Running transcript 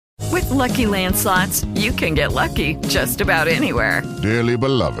Lucky Land Slots, you can get lucky just about anywhere. Dearly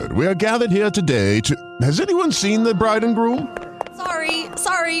beloved, we are gathered here today to... Has anyone seen the bride and groom?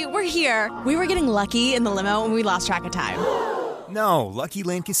 Sorry, we're here. We were getting lucky in the limo and we lost track of time. No, Lucky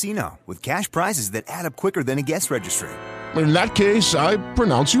Land Casino, with cash prizes that add up quicker than a guest registry. In that case, I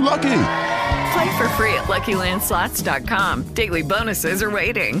pronounce you lucky. Play for free at LuckyLandSlots.com. Daily bonuses are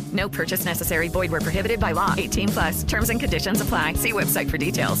waiting. No purchase necessary. Void where prohibited by law. 18+. Terms and conditions apply. See website for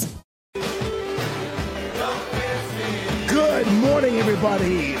details. Good morning,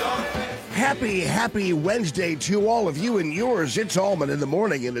 everybody. Happy Wednesday to all of you and yours. It's Allman in the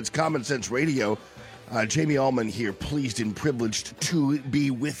morning, and it's Common Sense Radio. Jamie Allman here, pleased and privileged to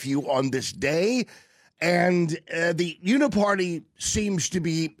be with you on this day. And the Uniparty seems to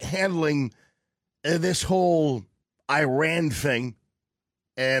be handling this whole Iran thing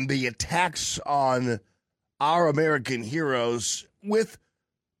and the attacks on our American heroes with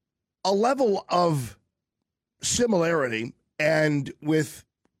a level of similarity and with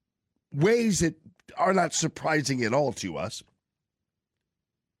ways that are not surprising at all to us.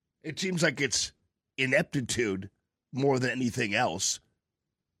 It seems like it's ineptitude more than anything else.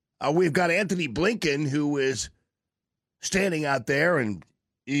 We've got Anthony Blinken, who is standing out there and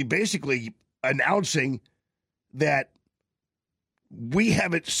he basically announcing that we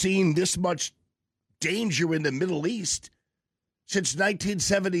haven't seen this much danger in the Middle East since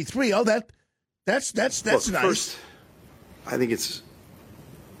 1973. Oh, that's nice. First, I think it's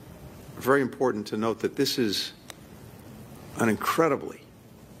very important to note that this is an incredibly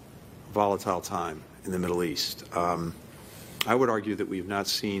volatile time in the Middle East. I would argue that we've not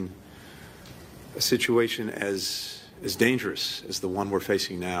seen a situation as dangerous as the one we're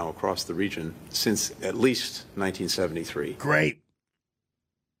facing now across the region since at least 1973. Great.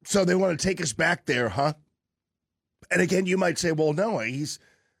 So they want to take us back there, huh? And again, you might say, well, no, he's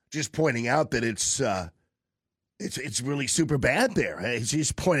just pointing out that it's really super bad there. He's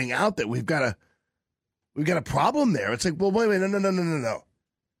just pointing out that we've got a problem there. It's like, well, wait a minute, no.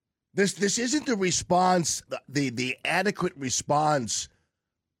 This isn't the response, the adequate response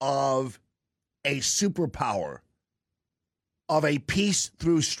of a superpower, of a peace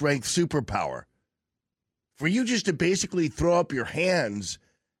through strength superpower. For you just to basically throw up your hands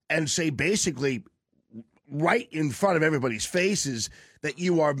and say basically right in front of everybody's faces that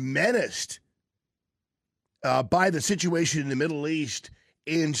you are menaced by the situation in the Middle East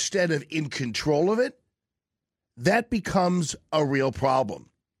instead of in control of it, that becomes a real problem.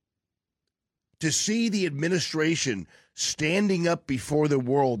 To see the administration standing up before the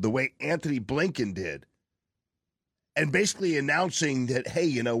world the way Anthony Blinken did and basically announcing that,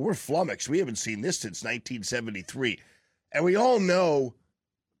 hey, we're flummoxed. We haven't seen this since 1973. And we all know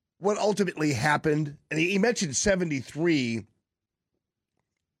what ultimately happened. And he mentioned 73,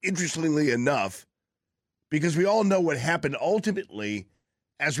 interestingly enough, because we all know what happened ultimately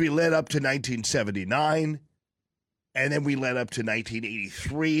as we led up to 1979. And then we led up to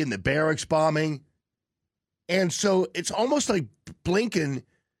 1983 and the barracks bombing. And so it's almost like Blinken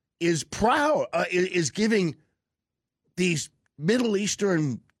is proud, is giving these Middle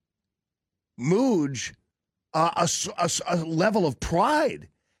Eastern moods a level of pride.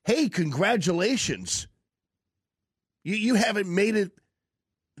 Hey, congratulations. You haven't made it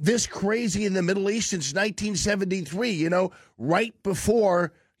this crazy in the Middle East since 1973, right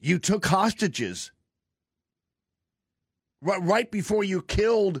before you took hostages. Right before you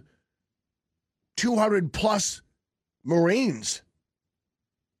killed 200 plus Marines.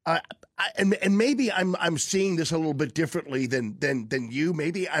 And maybe I'm seeing this a little bit differently than you.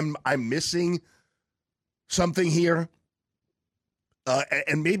 Maybe I'm missing something here.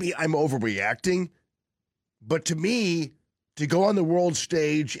 And maybe I'm overreacting. But to me, to go on the world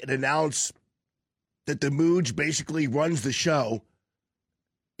stage and announce that the Mooj basically runs the show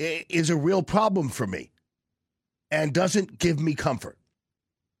is a real problem for me. And doesn't give me comfort.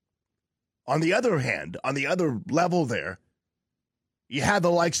 On the other hand, on the other level there, you have the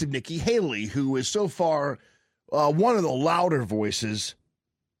likes of Nikki Haley, who is so far one of the louder voices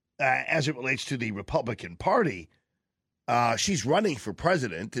as it relates to the Republican Party. She's running for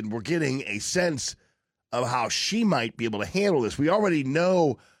president, and we're getting a sense of how she might be able to handle this. We already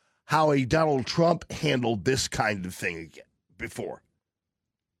know how a Donald Trump handled this kind of thing before.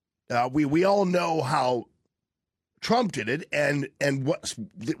 We all know how Trump did it, and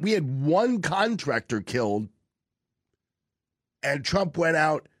we had one contractor killed, and Trump went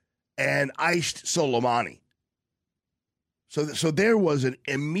out and iced Soleimani. So there was an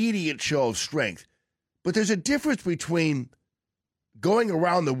immediate show of strength. But there's a difference between going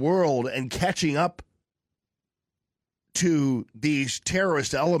around the world and catching up to these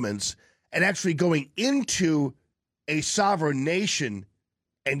terrorist elements and actually going into a sovereign nation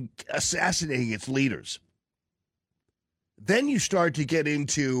and assassinating its leaders. Then you start to get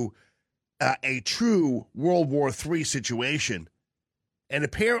into a true World War III situation. And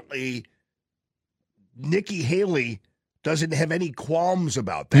apparently, Nikki Haley doesn't have any qualms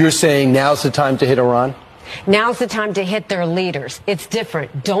about that. You're saying now's the time to hit Iran? Now's the time to hit their leaders. It's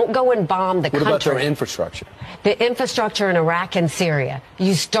different. Don't go and bomb the country. What about their infrastructure? The infrastructure in Iraq and Syria.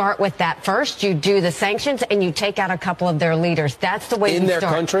 You start with that first. You do the sanctions, and you take out a couple of their leaders. That's the way you start. In their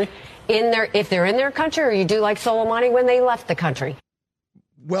country? If they're in their country, or you do like Soleimani when they left the country.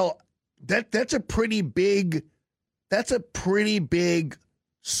 Well, that's a pretty big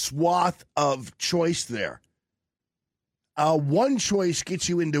swath of choice there. One choice gets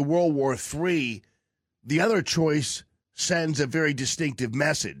you into World War III. The other choice sends a very distinctive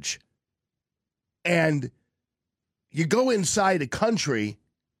message. And you go inside a country,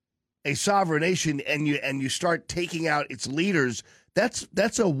 a sovereign nation, and you start taking out its leaders.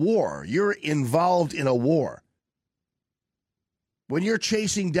 That's a war. You're involved in a war. When you're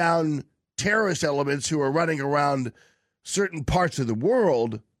chasing down terrorist elements who are running around certain parts of the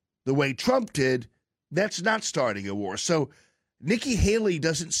world the way Trump did, that's not starting a war. So Nikki Haley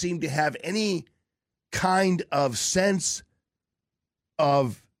doesn't seem to have any kind of sense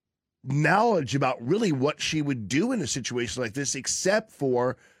of knowledge about really what she would do in a situation like this, except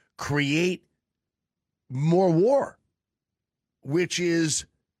for create more war, which is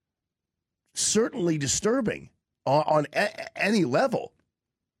certainly disturbing on any level.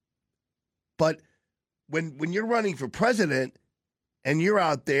 But when you're running for president and you're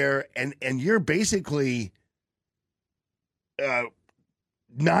out there and you're basically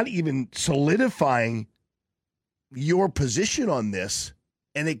not even solidifying your position on this,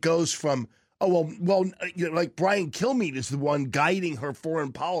 and it goes from, like Brian Kilmeade is the one guiding her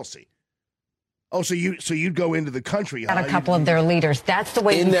foreign policy. Oh, so you'd go into the country, huh? A couple of their leaders. That's the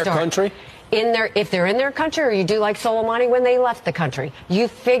way you start. In their country? If they're in their country, or you do like Soleimani when they left the country. You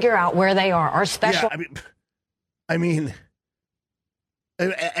figure out where they are. Our special. Yeah, I mean,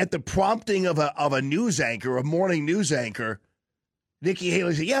 at the prompting of a news anchor, a morning news anchor, Nikki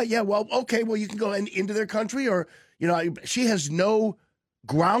Haley said, yeah, well, okay, well, you can go into their country, or, she has no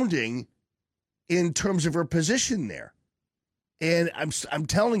grounding in terms of her position there. And I'm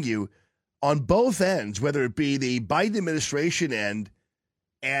telling you, on both ends, whether it be the Biden administration end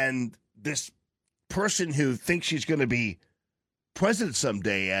and this person who thinks she's going to be president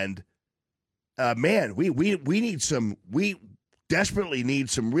someday, and man, we desperately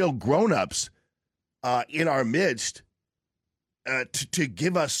need some real grown-ups in our midst to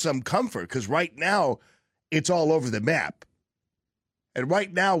give us some comfort, because right now it's all over the map. And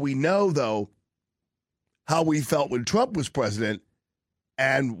right now we know, though, how we felt when Trump was president,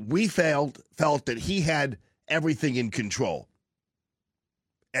 and we felt that he had everything in control.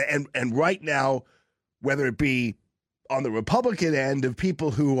 And right now, whether it be on the Republican end of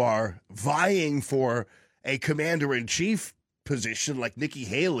people who are vying for a commander-in-chief position like Nikki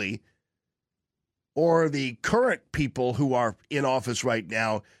Haley, or the current people who are in office right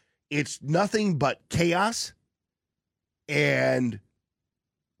now, it's nothing but chaos and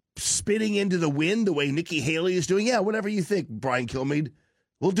spitting into the wind the way Nikki Haley is doing. Yeah, whatever you think, Brian Kilmeade.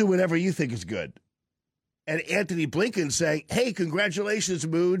 We'll do whatever you think is good. And Anthony Blinken saying, hey, congratulations,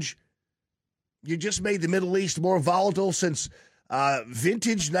 Mooj. You just made the Middle East more volatile since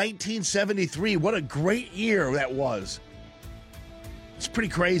vintage 1973. What a great year that was. It's pretty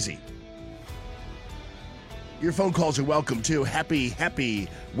crazy. Your phone calls are welcome, too. Happy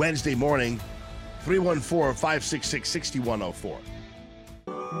Wednesday morning. 314-566-6104.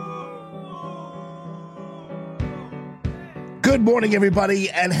 Good morning,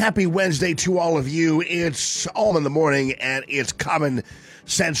 everybody, and happy Wednesday to all of you. It's All in the Morning, and it's Common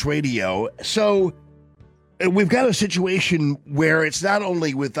Sense Radio. So we've got a situation where it's not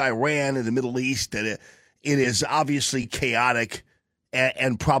only with Iran and the Middle East that it is obviously chaotic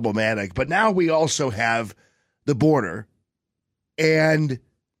and problematic, but now we also have the border, and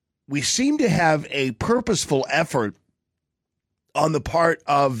we seem to have a purposeful effort on the part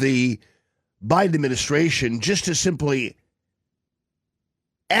of the Biden administration just to simply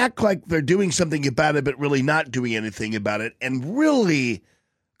act like they're doing something about it, but really not doing anything about it, and really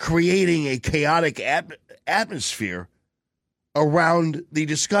creating a chaotic atmosphere around the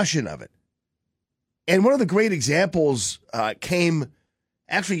discussion of it. And one of the great examples came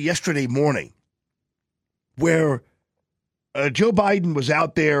actually yesterday morning, where Joe Biden was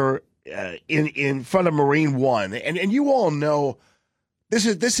out there in front of Marine One, and you all know this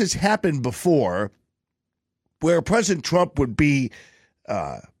has happened before, where President Trump would be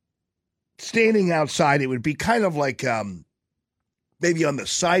standing outside. It would be kind of like maybe on the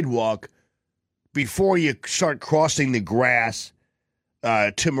sidewalk before you start crossing the grass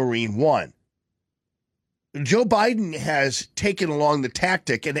to Marine One. Joe Biden has taken along the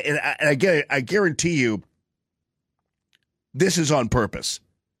tactic, and I guarantee you this is on purpose.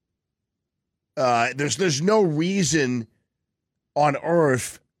 There's no reason on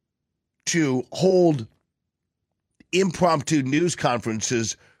earth to hold impromptu news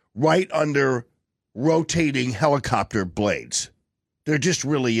conferences right under rotating helicopter blades. There just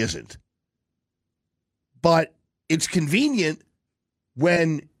really isn't. But it's convenient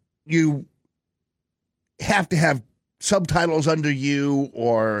when you have to have subtitles under you,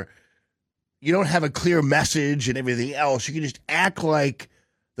 or you don't have a clear message and everything else. You can just act like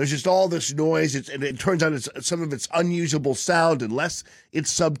there's just all this noise, and it turns out some of it's unusable sound unless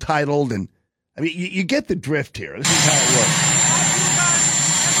it's subtitled. And I mean, you get the drift here. This is how it works.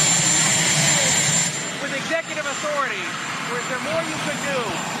 With executive authority, or is there more you could do?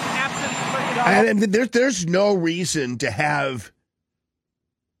 And there's no reason to have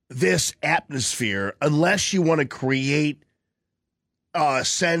this atmosphere unless you want to create a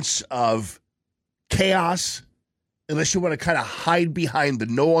sense of chaos, unless you want to kind of hide behind the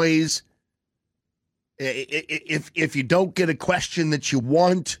noise. If you don't get a question that you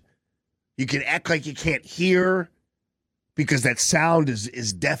want, you can act like you can't hear because that sound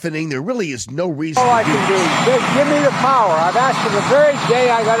is deafening. There really is no reason. All I can do, give me the power. I've asked for the very day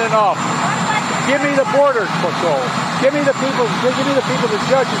I got in office. Give me the border patrol. Give me the people. Give me the people, the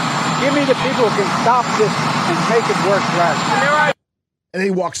judges. Give me the people who can stop this and make it work right. And then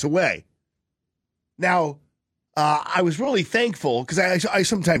he walks away. Now, I was really thankful because I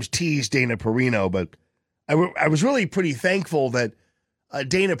sometimes tease Dana Perino, but I was really pretty thankful that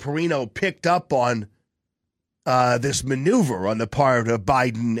Dana Perino picked up on this maneuver on the part of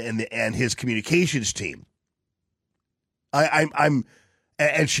Biden and his communications team.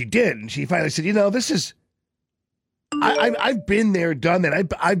 And she did, and she finally said, this is. I've been there, done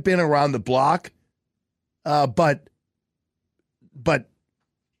that. I've been around the block, but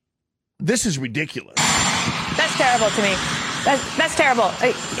this is ridiculous. That's terrible to me. That's terrible.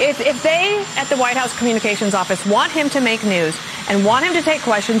 If they at the White House Communications Office want him to make news and want him to take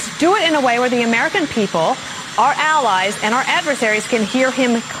questions, do it in a way where the American people, our allies and our adversaries can hear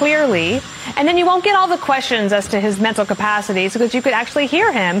him clearly. And then you won't get all the questions as to his mental capacities because you could actually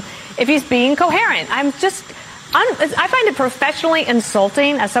hear him if he's being coherent. I find it professionally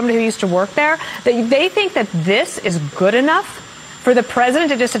insulting as somebody who used to work there that they think that this is good enough for the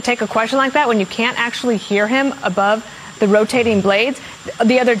president to take a question like that when you can't actually hear him above the rotating blades.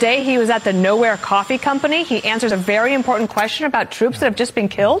 The other day, he was at the Nowhere Coffee Company. He answers a very important question about troops that have just been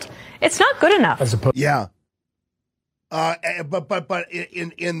killed. It's not good enough. Yeah. But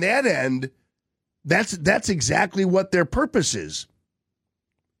in that end, that's exactly what their purpose is.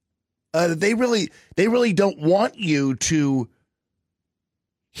 They really don't want you to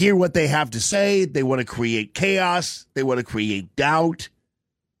hear what they have to say. They want to create chaos. They want to create doubt.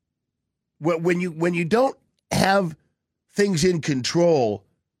 When you don't have things in control,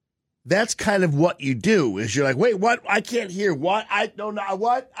 that's kind of what you do. Is you're like, wait, what? I can't hear. What? I don't know.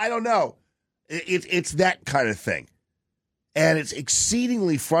 What? I don't know. It's that kind of thing, and it's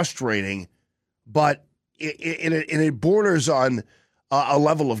exceedingly frustrating. But it borders on a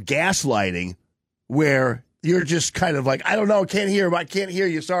level of gaslighting where you're just kind of like, I don't know, can't hear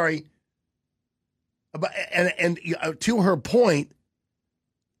you, sorry. But and to her point,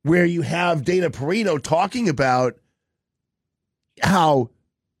 where you have Dana Perino talking about how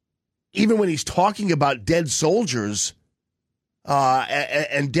even when he's talking about dead soldiers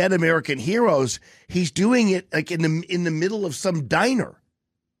and dead American heroes, he's doing it like in the middle of some diner.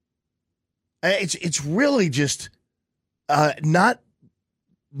 It's really just not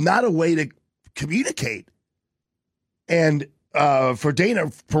a way to communicate. And for Dana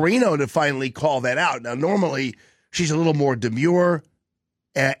Perino to finally call that out. Now, normally she's a little more demure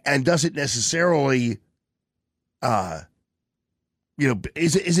and doesn't necessarily,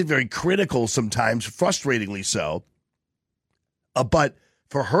 isn't very critical sometimes, frustratingly so. But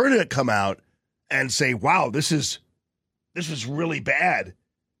for her to come out and say, wow, this is really bad,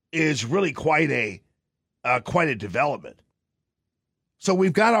 is really quite a development. So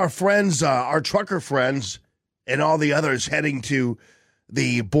we've got our friends, our trucker friends, and all the others heading to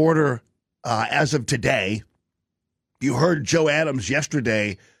the border as of today. You heard Joe Adams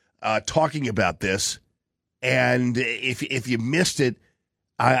yesterday talking about this, and if you missed it,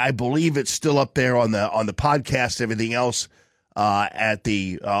 I believe it's still up there on the podcast, everything else at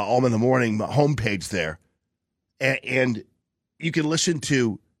the All in the Morning homepage there. And you can listen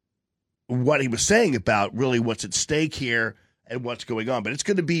to what he was saying about really what's at stake here and what's going on. But it's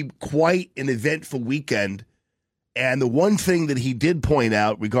going to be quite an eventful weekend. And the one thing that he did point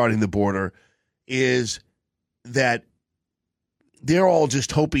out regarding the border is that they're all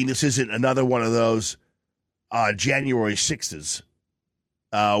just hoping this isn't another one of those January 6th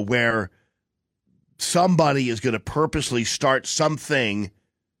where somebody is going to purposely start something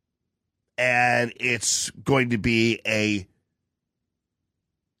and it's going to be a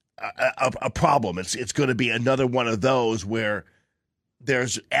problem. It's going to be another one of those where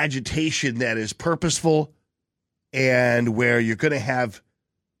there's agitation that is purposeful and where you're going to have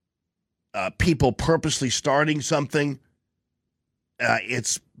people purposely starting something.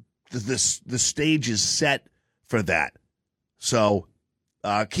 It's the stage is set for that. So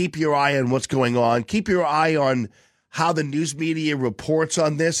keep your eye on what's going on. Keep your eye on how the news media reports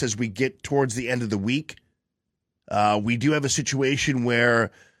on this as we get towards the end of the week. We do have a situation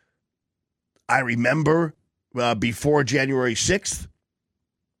where I remember before January 6th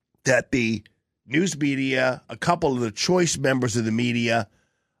that the news media, a couple of the choice members of the media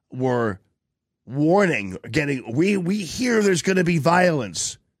were warning, we hear there's going to be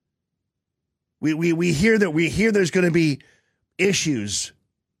violence. We hear there's going to be issues.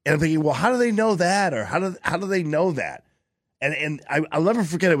 And I'm thinking, well, how do they know that? Or how do they know that? And I'll never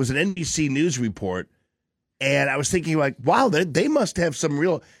forget, it was an NBC News report. And I was thinking, like, wow, they must have some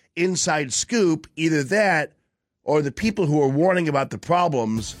real inside scoop. Either that or the people who are warning about the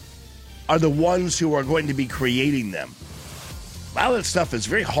problems are the ones who are going to be creating them. A lot of that stuff is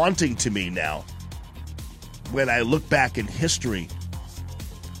very haunting to me now when I look back in history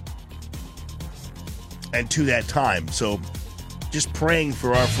and to that time. So just praying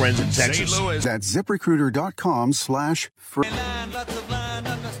for our friends in Texas. At ZipRecruiter.com/free.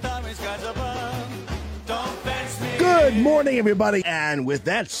 Good morning, everybody. And with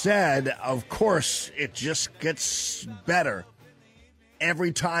that said, of course, it just gets better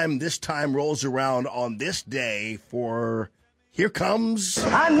every time this time rolls around on this day for Here Comes.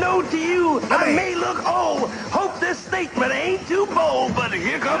 I know to you, I may look old. Hope this statement ain't too bold, but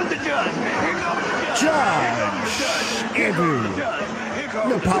here comes the judge. Here comes the Judge Andrew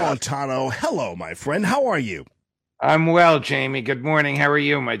Napolitano. Hello, my friend. How are you? I'm well, Jamie. Good morning. How are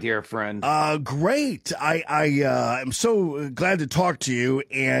you, my dear friend? Great. I am so glad to talk to you,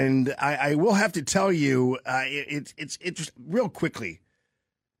 and I will have to tell you, it's just real quickly.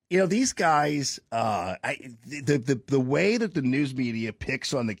 You know, these guys, the way that the news media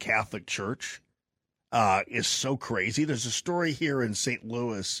picks on the Catholic Church is so crazy. There's a story here in St.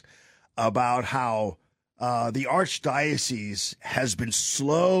 Louis about how the Archdiocese has been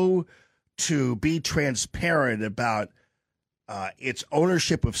slow to be transparent about its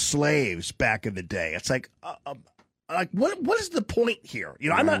ownership of slaves back in the day. It's like what is the point here?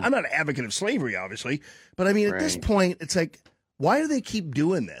 You know, I'm not an advocate of slavery, obviously, but I mean, at this point, it's like, why do they keep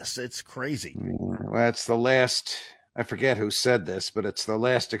doing this? It's crazy. Well, it's the last, I forget who said this, but it's the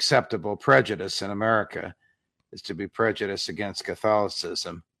last acceptable prejudice in America is to be prejudiced against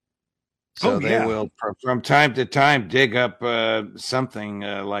Catholicism. So they will, from time to time, dig up something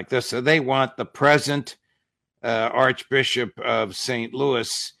like this. So they want the present Archbishop of St.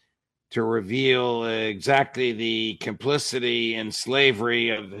 Louis to reveal exactly the complicity in slavery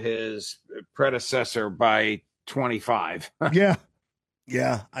of his predecessor by 25. Yeah,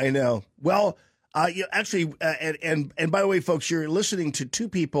 I know. Well, actually, and by the way, folks, you're listening to two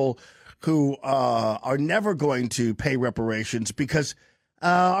people who are never going to pay reparations because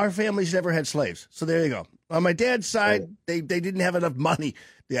our families never had slaves. So there you go. On my dad's side, they didn't have enough money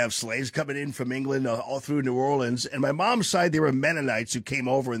to have slaves coming in from England all through New Orleans. And my mom's side, they were Mennonites who came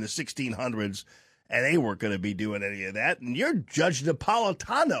over in the 1600s, and they weren't going to be doing any of that. And you're Judge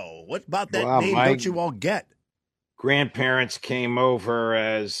Napolitano. What about that name don't you all get? Grandparents came over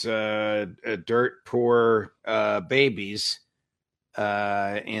as dirt poor babies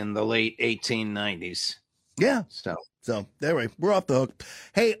in the late 1890s. Yeah. So there we're off the hook.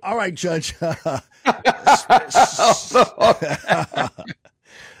 Hey, all right, Judge.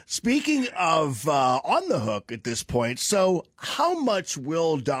 Speaking of on the hook at this point, so how much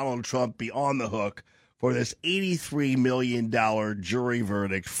will Donald Trump be on the hook for this $83 million jury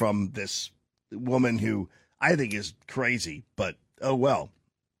verdict from this woman who I think is crazy, but oh well.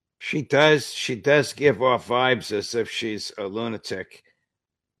 She does give off vibes as if she's a lunatic.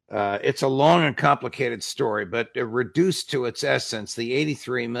 It's a long and complicated story, but reduced to its essence, the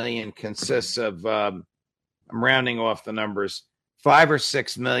 $83 million consists of, I'm rounding off the numbers, $5 or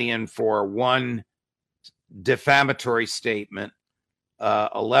 $6 million for one defamatory statement,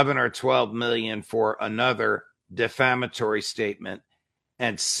 11 or 12 million for another defamatory statement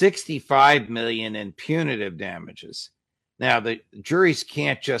and $65 million in punitive damages. Now, the juries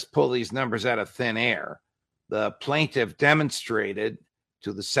can't just pull these numbers out of thin air. The plaintiff demonstrated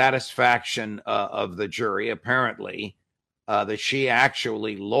to the satisfaction of the jury, apparently, that she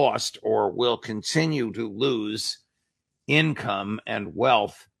actually lost or will continue to lose income and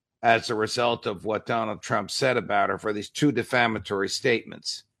wealth as a result of what Donald Trump said about her for these two defamatory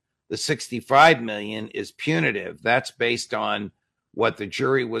statements. The $65 million is punitive. That's based on what the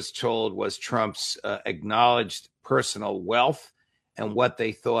jury was told was Trump's acknowledged personal wealth and what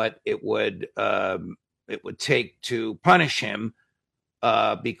they thought it would take to punish him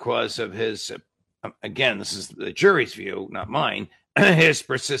because of his, again, this is the jury's view, not mine, his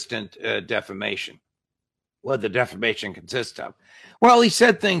persistent defamation. What the defamation consists of. Well, he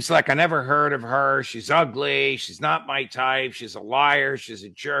said things like, I never heard of her. She's ugly. She's not my type. She's a liar. She's a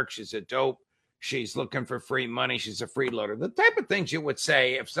jerk. She's a dope. She's looking for free money. She's a freeloader. The type of things you would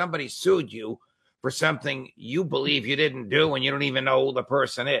say if somebody sued you for something you believe you didn't do and you don't even know who the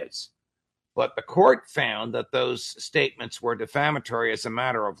person is. But the court found that those statements were defamatory as a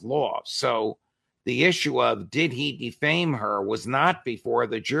matter of law. So the issue of did he defame her was not before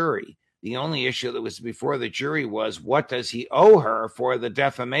the jury. The only issue that was before the jury was what does he owe her for the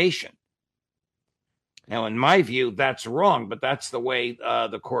defamation? Now, in my view, that's wrong, but that's the way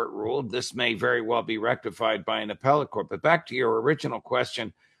the court ruled. This may very well be rectified by an appellate court. But back to your original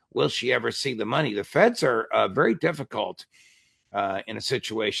question, will she ever see the money? The feds are very difficult in a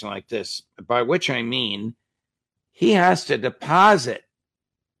situation like this, by which I mean he has to deposit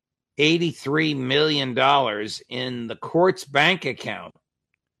 $83 million in the court's bank account,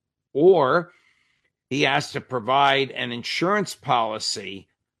 or he has to provide an insurance policy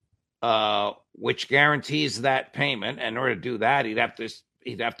which guarantees that payment. In order to do that, he'd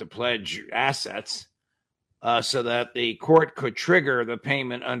have to pledge assets so that the court could trigger the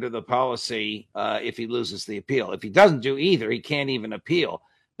payment under the policy if he loses the appeal. If he doesn't do either, he can't even appeal.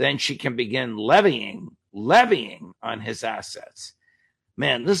 Then she can begin levying on his assets.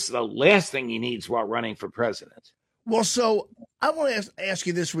 Man, this is the last thing he needs while running for president. Well, so I want to ask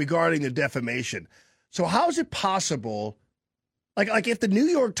you this regarding the defamation. So how is it possible, like if the New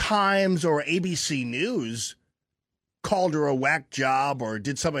York Times or ABC News called her a whack job or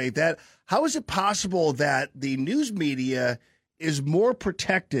did something like that, how is it possible that the news media is more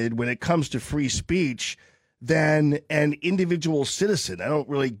protected when it comes to free speech than an individual citizen? I don't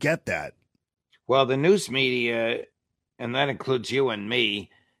really get that. Well, the news media, and that includes you and me,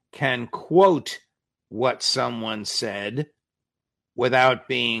 can quote what someone said without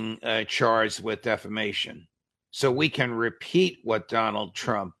being charged with defamation. So we can repeat what Donald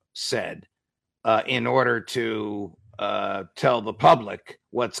Trump said in order to tell the public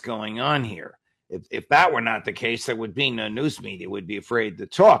what's going on here. If that were not the case, there would be no news media. We'd be afraid to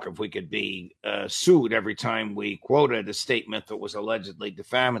talk if we could be sued every time we quoted a statement that was allegedly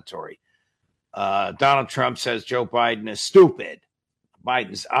defamatory. Donald Trump says Joe Biden is stupid.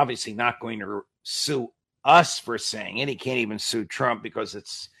 Biden's obviously not going to sue us for saying it. He can't even sue Trump because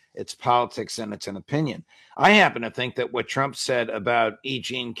it's politics and it's an opinion. I happen to think that what Trump said about E.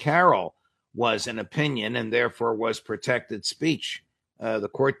 Jean Carroll was an opinion and therefore was protected speech. The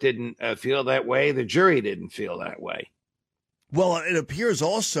court didn't feel that way. The jury didn't feel that way. Well, it appears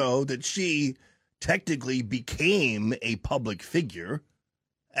also that she technically became a public figure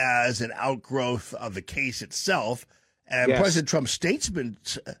as an outgrowth of the case itself. And yes, President Trump's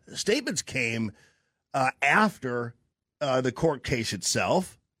statements came after the court case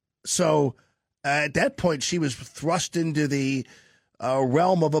itself. So at that point, she was thrust into the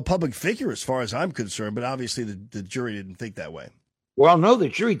realm of a public figure as far as I'm concerned. But obviously, the jury didn't think that way. Well, no, the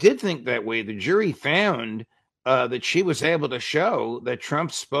jury did think that way. The jury found that she was able to show that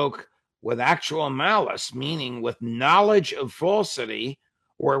Trump spoke with actual malice, meaning with knowledge of falsity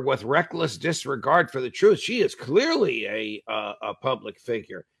or with reckless disregard for the truth. She is clearly a public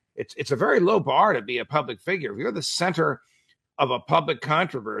figure. It's a very low bar to be a public figure. If you're the center of a public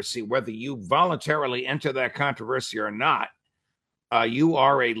controversy, whether you voluntarily enter that controversy or not, you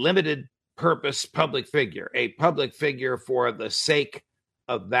are a limited purpose public figure, a public figure for the sake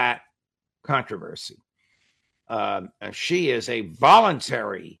of that controversy. She is a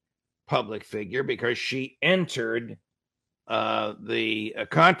voluntary public figure because she entered the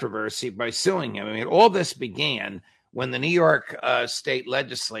controversy by suing him. I mean, all this began when the New York state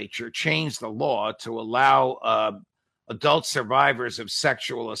legislature changed the law to allow adult survivors of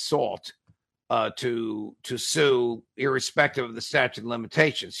sexual assault to sue irrespective of the statute of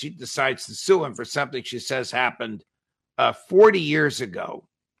limitations. She decides to sue him for something she says happened 40 years ago.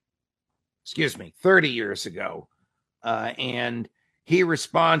 30 years ago. And he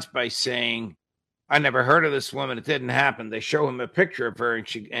responds by saying, I never heard of this woman. It didn't happen. They show him a picture of her,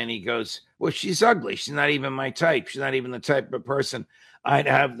 and he goes, well, she's ugly. She's not even my type. She's not even the type of person I'd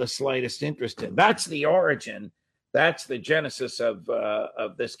have the slightest interest in. That's the origin. That's the genesis of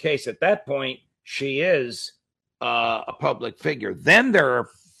this case. At that point, she is a public figure. Then there are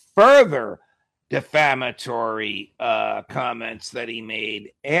further defamatory comments that he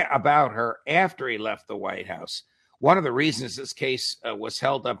made about her after he left the White House. One of the reasons this case was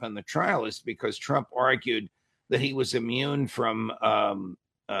held up in the trial is because Trump argued that he was immune from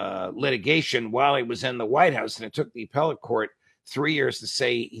litigation while he was in the White House, and it took the appellate court 3 years to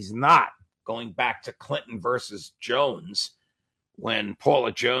say he's not, going back to Clinton versus Jones, when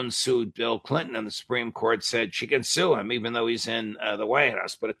Paula Jones sued Bill Clinton, and the Supreme Court said she can sue him even though he's in the White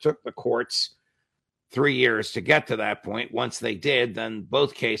House. But it took the courts 3 years to get to that point. Once they did, then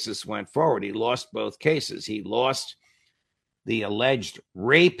both cases went forward. He lost both cases. He lost the alleged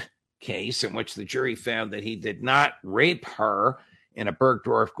rape case, in which the jury found that he did not rape her in a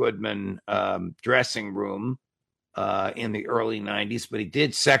Bergdorf Goodman dressing room in the early 90s, but he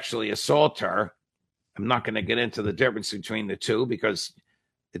did sexually assault her. I'm not going to get into the difference between the two because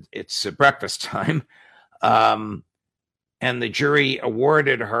it's breakfast time. And the jury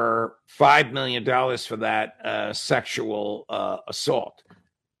awarded her $5 million for that sexual assault.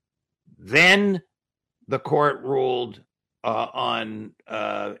 Then the court ruled on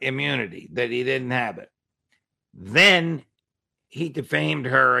immunity, that he didn't have it. Then he defamed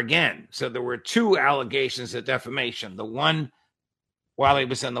her again. So there were two allegations of defamation. The one while he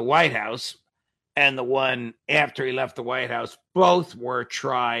was in the White House and the one after he left the White House. Both were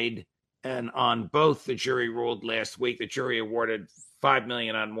tried, and on both the jury ruled last week. The jury awarded $5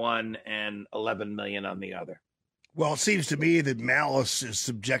 million on one and $11 million on the other. Well, it seems to me that malice is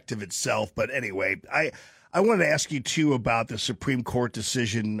subjective itself. But anyway, I wanted to ask you, too, about the Supreme Court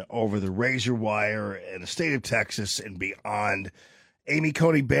decision over the razor wire in the state of Texas and beyond. Amy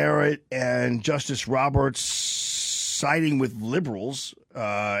Coney Barrett and Justice Roberts siding with liberals,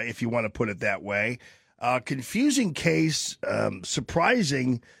 if you want to put it that way. Confusing case,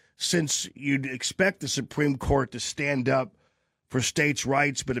 surprising, since you'd expect the Supreme Court to stand up for states'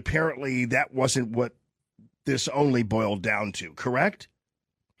 rights, but apparently that wasn't what this only boiled down to, correct?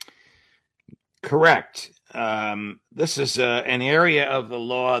 Correct. This is an area of the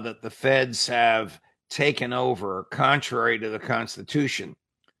law that the feds have taken over contrary to the Constitution.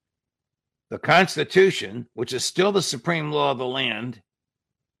 The Constitution, which is still the supreme law of the land,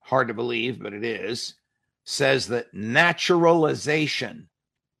 hard to believe, but it is, says that naturalization,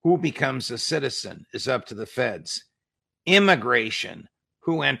 who becomes a citizen, is up to the feds. Immigration,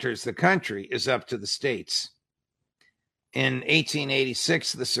 who enters the country, is up to the states. In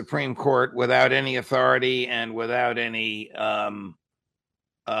 1886, the Supreme Court, without any authority and without any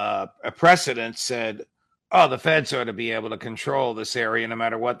precedent, said, oh, the feds ought to be able to control this area no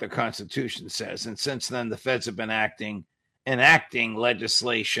matter what the Constitution says. And since then, the feds have been enacting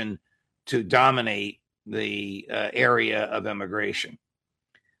legislation to dominate the area of immigration.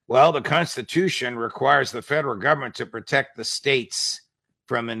 Well, the Constitution requires the federal government to protect the states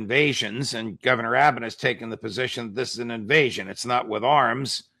from invasions, and Governor Abbott has taken the position that this is an invasion. It's not with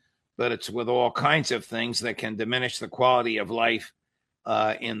arms, but it's with all kinds of things that can diminish the quality of life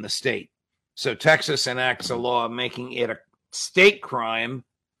in the state. So Texas enacts a law making it a state crime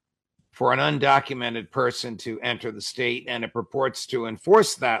for an undocumented person to enter the state, and it purports to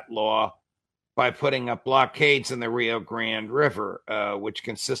enforce that law by putting up blockades in the Rio Grande River, which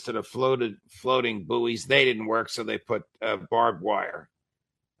consisted of floating buoys. They didn't work, so they put barbed wire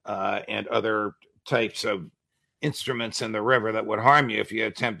and other types of instruments in the river that would harm you if you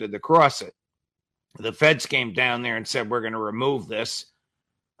attempted to cross it. The feds came down there and said, we're going to remove this.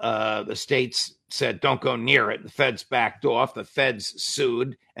 The states said, don't go near it. The feds backed off. The feds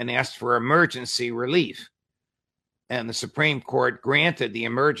sued and asked for emergency relief. And the Supreme Court granted the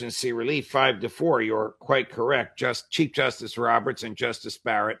emergency relief 5-4. You're quite correct. Chief Justice Roberts and Justice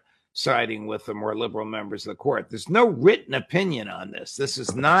Barrett siding with the more liberal members of the court. There's no written opinion on this. This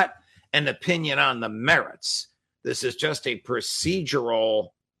is not an opinion on the merits. This is just a procedural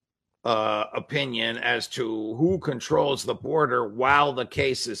opinion as to who controls the border while the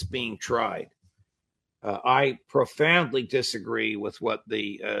case is being tried. I profoundly disagree with what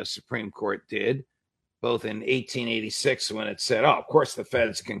the Supreme Court did, both in 1886 when it said, oh, of course the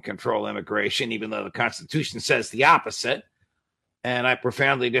feds can control immigration, even though the Constitution says the opposite. And I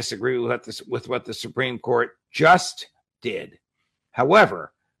profoundly disagree with what the Supreme Court just did.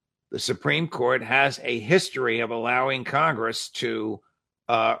 However, the Supreme Court has a history of allowing Congress to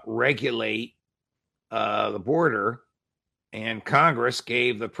regulate the border, and Congress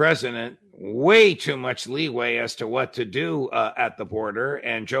gave the president way too much leeway as to what to do at the border,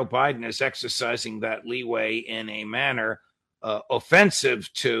 and Joe Biden is exercising that leeway in a manner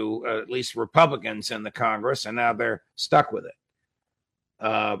offensive to at least Republicans in the Congress, and now they're stuck with it.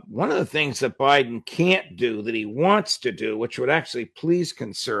 One of the things that Biden can't do that he wants to do, which would actually please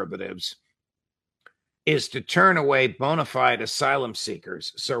conservatives, is to turn away bona fide asylum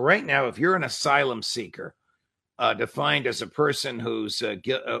seekers. So right now, if you're an asylum seeker, defined as a person who's a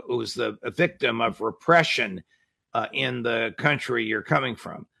victim of repression in the country you're coming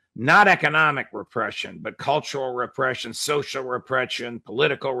from, not economic repression, but cultural repression, social repression,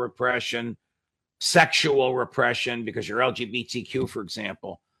 political repression, sexual repression, because you're LGBTQ, for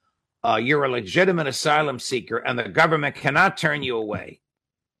example, you're a legitimate asylum seeker and the government cannot turn you away.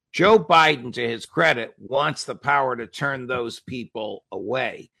 Joe Biden, to his credit, wants the power to turn those people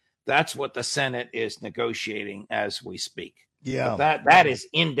away. That's what the Senate is negotiating as we speak. Yeah. But that is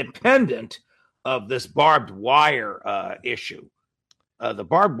independent of this barbed wire issue. The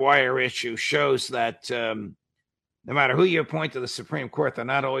barbed wire issue shows that no matter who you appoint to the Supreme Court, they're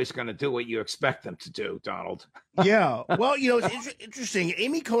not always going to do what you expect them to do, Donald. Yeah. Well, it's interesting.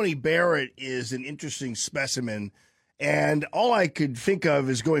 Amy Coney Barrett is an interesting specimen. And all I could think of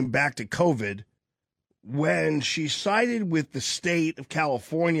is going back to COVID, when she sided with the state of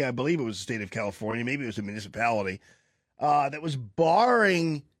California. I believe it was the state of California, maybe it was a municipality, that was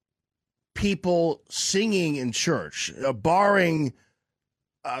barring people singing in church, barring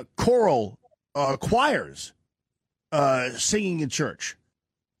choral choirs singing in church.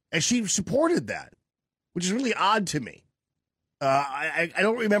 And she supported that, which is really odd to me. I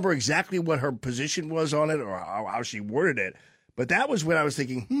don't remember exactly what her position was on it or how she worded it, but that was when I was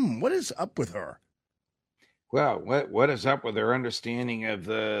thinking, what is up with her? Well, what is up with her understanding of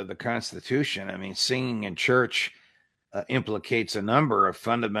the Constitution? I mean, singing in church implicates a number of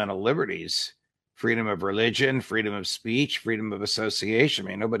fundamental liberties: freedom of religion, freedom of speech, freedom of association. I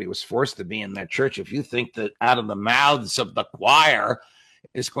mean, nobody was forced to be in that church. If you think that out of the mouths of the choir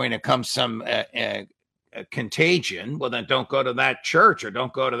is going to come some contagion, well, then don't go to that church or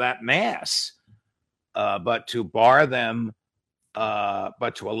don't go to that mass. But to bar them,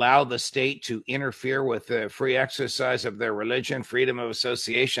 but to allow the state to interfere with the free exercise of their religion, freedom of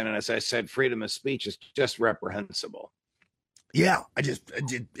association, and as I said, freedom of speech is just reprehensible. Yeah,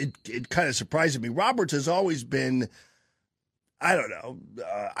 it kind of surprised me. Roberts has always been, I don't know.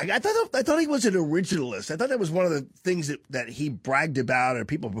 I thought he was an originalist. I thought that was one of the things that he bragged about, or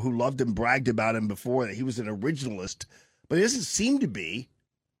people who loved him bragged about him before, that he was an originalist. But he doesn't seem to be.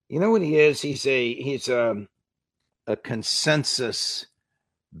 You know what he is? He's a consensus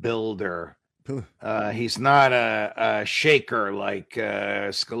builder. He's not a shaker like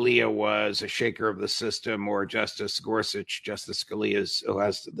Scalia was, a shaker of the system, or Justice Gorsuch, Justice Scalia's, who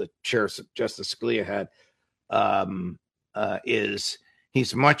has the chair Justice Scalia had.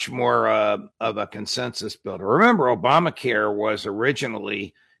 He's much more of a consensus builder. Remember, Obamacare was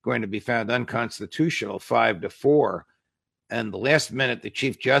originally going to be found unconstitutional 5-4, and the last minute the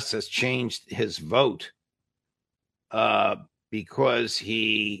Chief Justice changed his vote because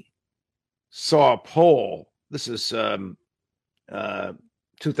he saw a poll. This is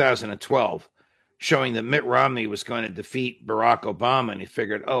 2012. Showing that Mitt Romney was going to defeat Barack Obama, and he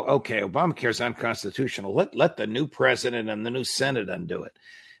figured, okay, Obamacare is unconstitutional. Let the new president and the new Senate undo it.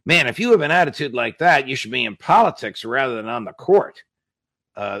 Man, if you have an attitude like that, you should be in politics rather than on the court.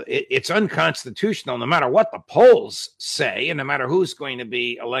 It's unconstitutional no matter what the polls say and no matter who's going to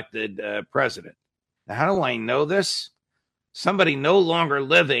be elected president. Now, how do I know this? Somebody no longer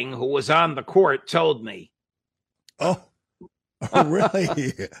living who was on the court told me. Oh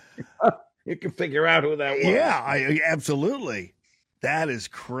really? You can figure out who that was. Yeah, absolutely. That is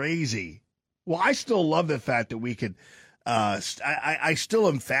crazy. Well, I still love the fact that we could. I still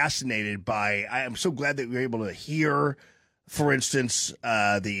am fascinated by. I am so glad that we were able to hear, for instance,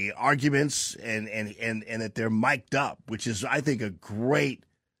 the arguments and that they're mic'd up, which is, I think, a great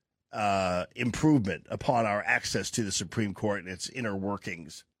improvement upon our access to the Supreme Court and its inner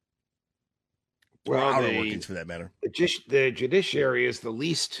workings. Well, outer workings, for that matter. The judiciary is the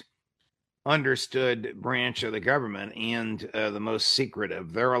least understood branch of the government and the most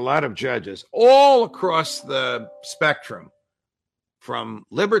secretive. There are a lot of judges all across the spectrum, from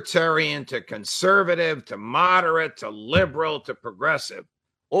libertarian to conservative to moderate to liberal to progressive,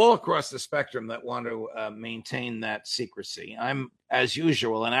 all across the spectrum that want to maintain that secrecy. I'm, as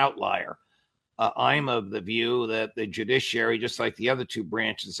usual, an outlier. I'm of the view that the judiciary, just like the other two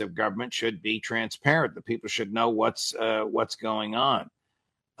branches of government, should be transparent. The people should know what's going on.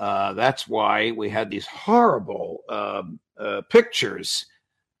 That's why we had these horrible pictures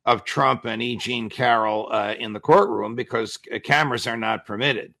of Trump and E. Jean Carroll in the courtroom, because cameras are not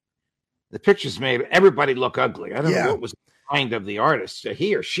permitted. The pictures made everybody look ugly. I don't know what was the mind of the artist.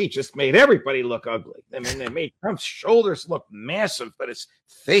 He or she just made everybody look ugly. I mean, they made Trump's shoulders look massive, but his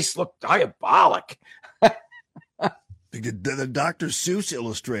face looked diabolic. The Dr. Seuss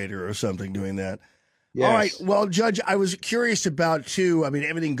illustrator or something doing that. Yes. All right. Well, Judge, I was curious about, too, I mean,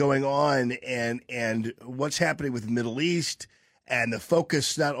 everything going on and what's happening with the Middle East and the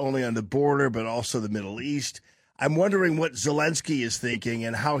focus not only on the border, but also the Middle East. I'm wondering what Zelensky is thinking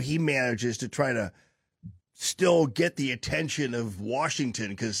and how he manages to try to still get the attention of Washington,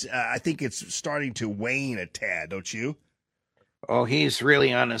 because I think it's starting to wane a tad, don't you? Oh, he's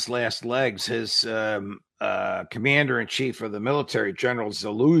really on his last legs. His commander-in-chief of the military, General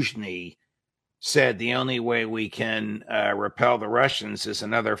Zaluzhny, said the only way we can repel the Russians is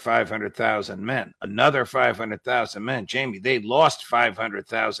another 500,000 men. Another 500,000 men. Jamie, they lost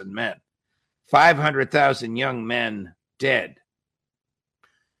 500,000 men. 500,000 young men dead.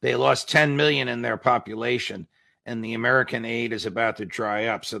 They lost 10 million in their population, and the American aid is about to dry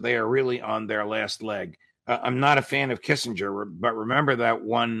up. So they are really on their last leg. I'm not a fan of Kissinger, but remember that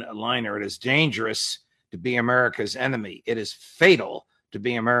one-liner. It is dangerous to be America's enemy. It is fatal to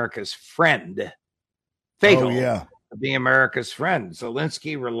be America's friend. Fatal to be America's friend.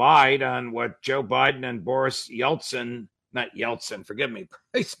 Zelensky relied on what Joe Biden and Boris Yeltsin, not Yeltsin, forgive me,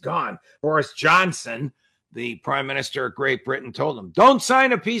 he's gone. Boris Johnson, the Prime Minister of Great Britain, told him, don't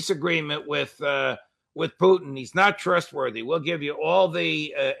sign a peace agreement with Putin. He's not trustworthy. We'll give you all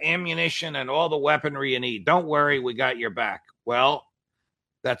the ammunition and all the weaponry you need. Don't worry, we got your back. Well,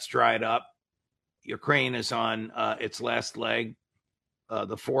 that's dried up. Ukraine is on its last leg.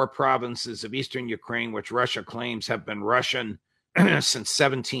 The 4 provinces of eastern Ukraine, which Russia claims have been Russian since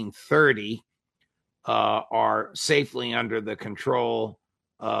 1730, are safely under the control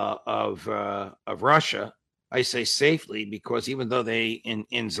of Russia. I say safely because even though they, in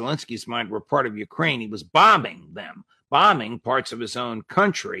Zelensky's mind, were part of Ukraine, he was bombing them, bombing parts of his own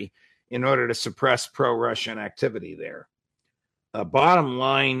country in order to suppress pro-Russian activity there. Bottom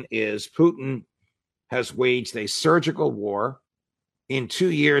line is Putin has waged a surgical war. In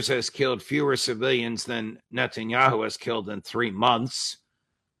 2 years has killed fewer civilians than Netanyahu has killed in 3 months,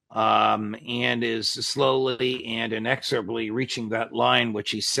 and is slowly and inexorably reaching that line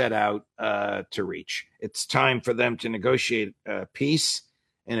which he set out to reach. It's time for them to negotiate peace,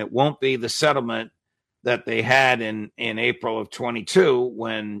 and it won't be the settlement that they had in April of 22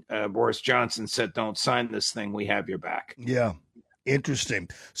 when Boris Johnson said, don't sign this thing, we have your back. Yeah. Interesting.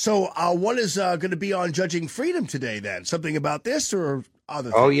 So what is going to be on Judging Freedom today then? Something about this or other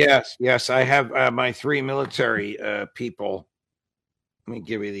things? Oh, yes. Yes, I have my 3 military people. Let me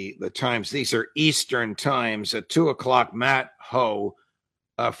give you the times. These are Eastern times. At 2 o'clock, Matt Ho,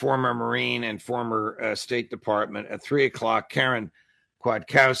 former Marine and former State Department. At 3 o'clock, Karen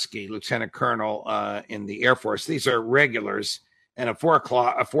Kwiatkowski, Lieutenant Colonel in the Air Force. These are regulars. And at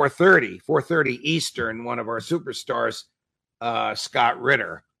 4:30 Eastern, one of our superstars, Scott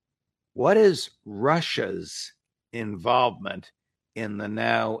Ritter. What is Russia's involvement in the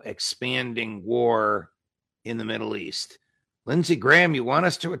now expanding war in the Middle East? Lindsey Graham, you want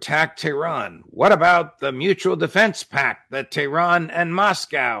us to attack Tehran. What about the mutual defense pact that Tehran and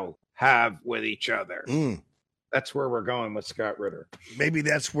Moscow have with each other? That's where we're going with Scott Ritter. Maybe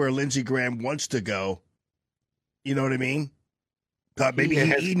that's where Lindsey Graham wants to go. You know what I mean? Maybe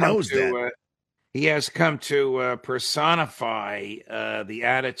he knows that. He has come to personify the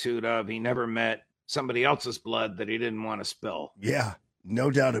attitude of he never met somebody else's blood that he didn't want to spill. Yeah, no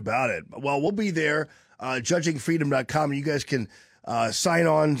doubt about it. Well, we'll be there, judgingfreedom.com. You guys can sign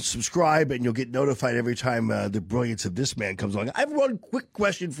on, subscribe, and you'll get notified every time the brilliance of this man comes along. I have one quick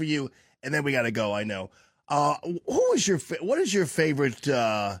question for you, and then we got to go, I know. What is your favorite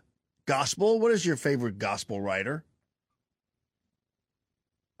gospel? What is your favorite gospel writer?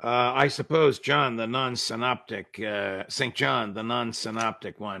 I suppose John, the non-synoptic, St. John, the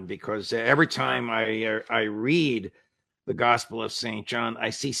non-synoptic one, because every time I read the Gospel of St. John, I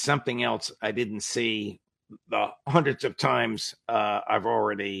see something else I didn't see the hundreds of times I've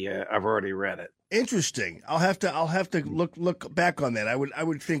already read it. Interesting. I'll have to look back on that. I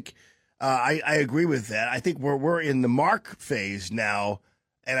would think I agree with that. I think we're in the Mark phase now,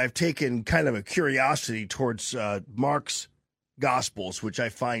 and I've taken kind of a curiosity towards Mark's Gospels, which I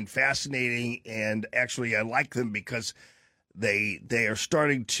find fascinating, and actually I like them because they are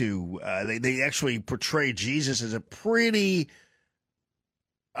starting to they actually portray Jesus as a pretty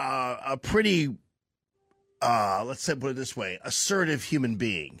let's put it this way, assertive human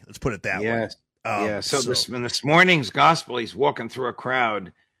being. Let's put it that way. So in this morning's gospel, he's walking through a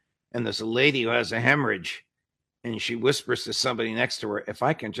crowd, and there's a lady who has a hemorrhage, and she whispers to somebody next to her, if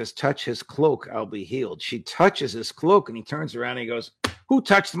I can just touch his cloak, I'll be healed. She touches his cloak, and he turns around and he goes, who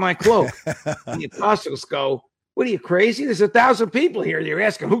touched my cloak? And the apostles go, what are you, crazy? There's 1,000 people here. You're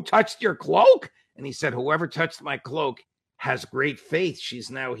asking who touched your cloak? And he said, whoever touched my cloak has great faith.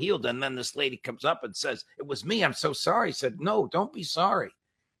 She's now healed. And then this lady comes up and says, it was me. I'm so sorry. He said, no, don't be sorry.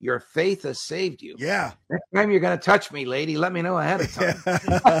 Your faith has saved you. Yeah. Next time you're going to touch me, lady, let me know ahead of time.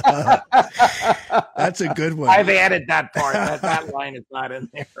 That's a good one. I've added that part. That line is not in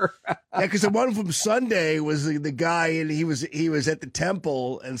there. Yeah, because the one from Sunday was the guy, and he was at the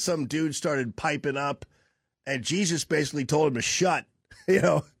temple, and some dude started piping up, and Jesus basically told him to shut.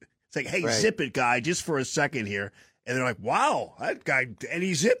 It's like, hey, zip it, guy, just for a second here. And they're like, wow, that guy, and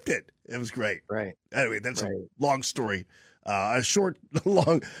he zipped it. It was great. Right. Anyway, that's a long story. A short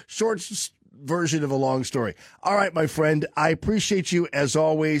version of a long story. All right, my friend, I appreciate you as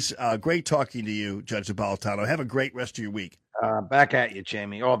always. Great talking to you, Judge Napolitano. Have a great rest of your week. Back at you,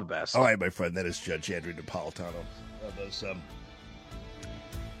 Jamie. All the best. All right, my friend. That is Judge Andrew Napolitano.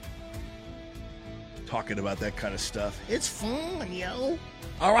 Talking about that kind of stuff. It's fun, yo.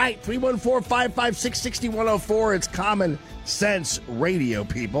 All right, 314-556-6104. It's Common Sense Radio,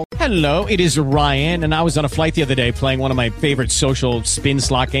 people. Hello, it is Ryan, and I was on a flight the other day playing one of my favorite social spin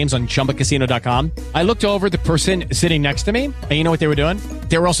slot games on ChumbaCasino.com. I looked over at the person sitting next to me, and you know what they were doing?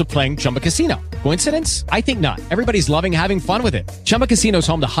 They were also playing Chumba Casino. Coincidence? I think not. Everybody's loving having fun with it. Chumba Casino is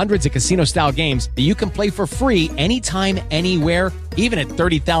home to hundreds of casino-style games that you can play for free anytime, anywhere, even at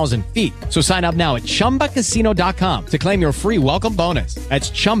 30,000 feet. So sign up now at ChumbaCasino.com to claim your free welcome bonus. That's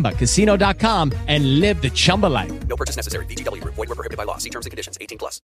ChumbaCasino.com and live the Chumba life. No purchase necessary. VGW. Void where prohibited by law. See terms and conditions. 18+.